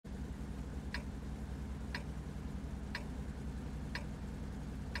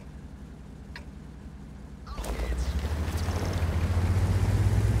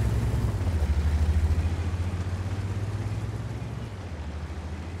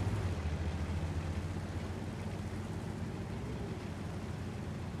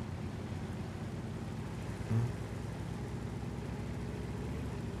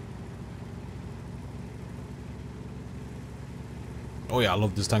Oh yeah, I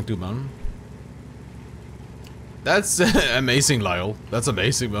love this tank too, man. That's amazing, Lyle. That's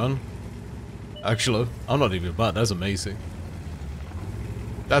amazing, man. Actually, I'm not even bad. That's amazing.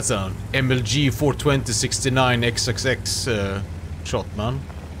 That's an MLG 420 69 XXX shot, man.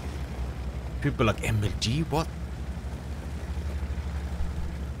 People like MLG, what?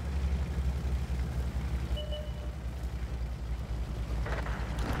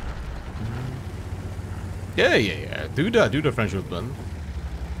 Yeah. Do the friendship, man.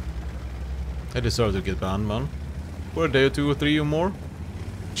 I deserve to get banned, man. For a day or 2 or 3 or more.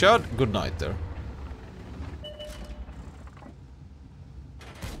 Chad, good night there.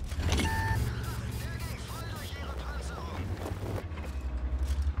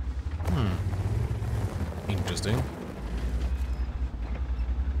 Interesting.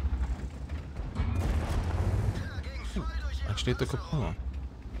 Actually, took a paw.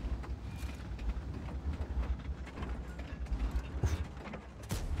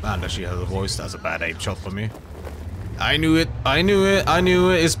 Man, that she has a voice. That's a bad aim shot for me. I knew it.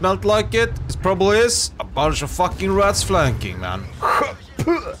 It smelled like it. It probably is. A bunch of fucking rats flanking, man.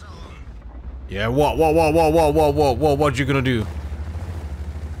 Yeah, what you gonna do?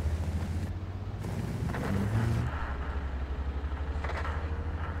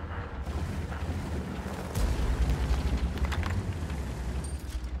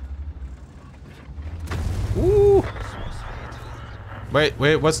 Ooh.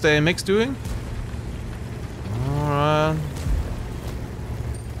 Wait, what's the MX doing? Alright.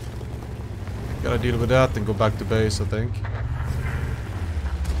 Gotta deal with that and go back to base, I think.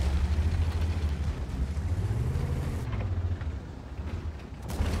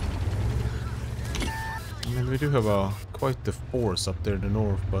 I mean, we do have quite the force up there in the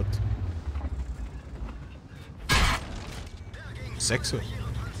north, but... Sexy.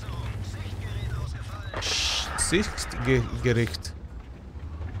 Sichtgericht.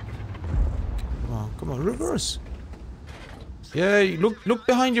 Come on, reverse. Yeah, look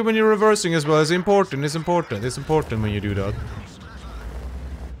behind you when you're reversing as well. It's important. It's important when you do that.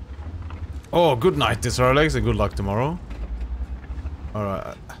 Oh, good night, Israelites, and good luck tomorrow. All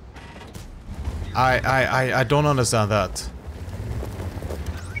right. I don't understand that.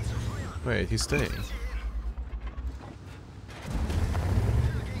 Wait, he's staying.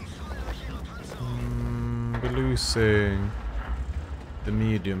 We're losing the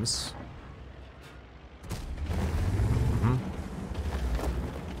mediums.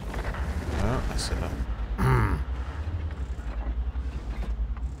 I see that.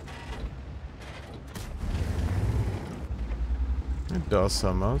 It does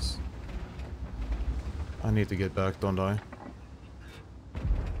somehow. I need to get back, don't I?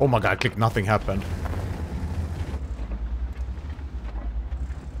 Oh my god, click, nothing happened.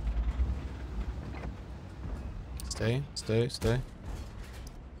 Stay.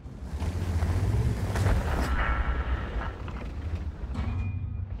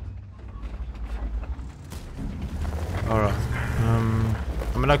 Alright.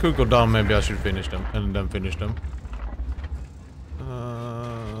 I mean, I could go down, maybe I should finish them, and then finish them.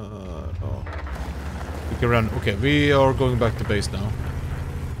 No. We can run. Okay, we are going back to base now.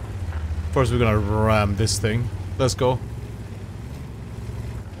 First, we're gonna ram this thing. Let's go.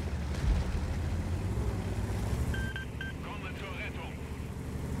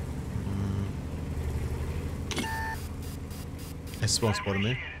 S1 spotted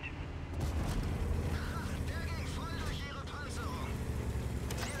me.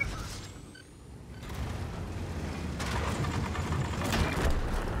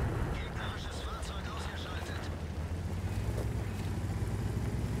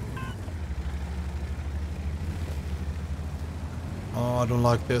 Oh, I don't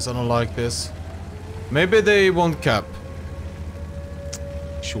like this. Maybe they won't cap.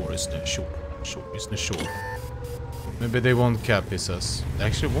 Sure, isn't it? Sure, isn't it? Sure. Maybe they won't cap, he says. They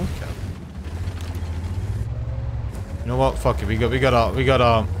actually won't cap. You know what? Fuck it. We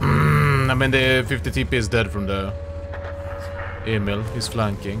gotta. I mean, the 50 TP is dead from the Emil. He's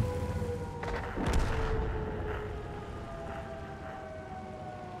flanking.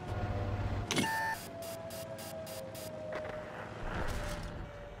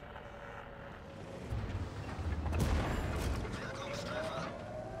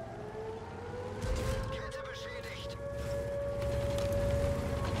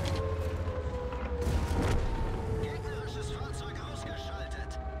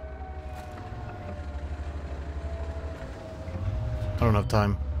 I don't have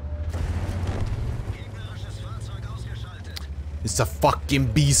time. It's a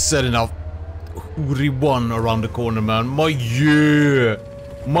fucking beast setting up Hoorie 1 around the corner, man. My yeah.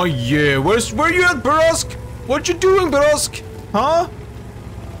 Where you at, Barosk? What you doing, Barosk? Huh?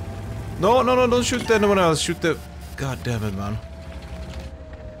 No, no, no, don't shoot anyone else. Shoot the... God damn it, man.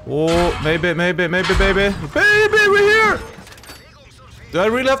 Oh, maybe, maybe, maybe, baby. Baby, we're here! Do I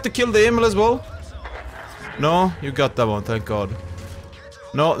really have to kill the email as well? No, you got that one, thank God.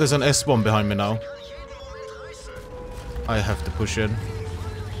 No, there's an S-bomb behind me now. I have to push in.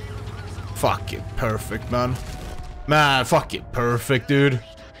 Fuck it, perfect, man. Man, fuck it, perfect, dude.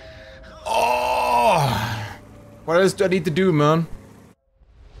 Oh! What else do I need to do, man?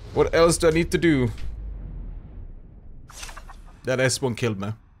 What else do I need to do? That S1 killed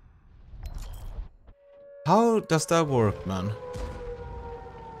me. How does that work, man?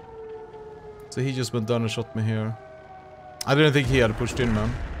 So he just went down and shot me here. I didn't think he had pushed in,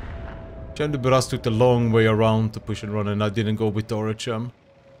 man. Chem de Buras took the long way around to push and run, and I didn't go with the RHM.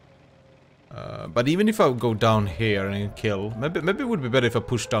 But even if I would go down here and kill, maybe it would be better if I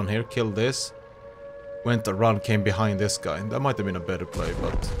pushed down here, kill this, went around, came behind this guy. That might have been a better play,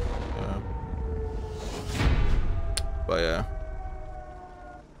 but yeah.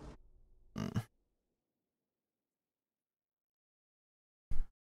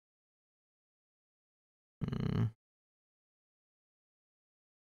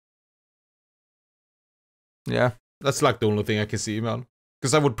 Yeah, that's like the only thing I can see, man.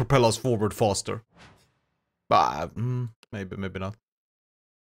 Because that would propel us forward faster. But maybe, maybe not.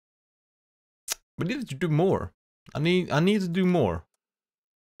 We need to do more. I need to do more.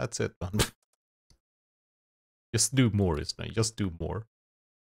 That's it, man. Just do more, isn't it? Just do more.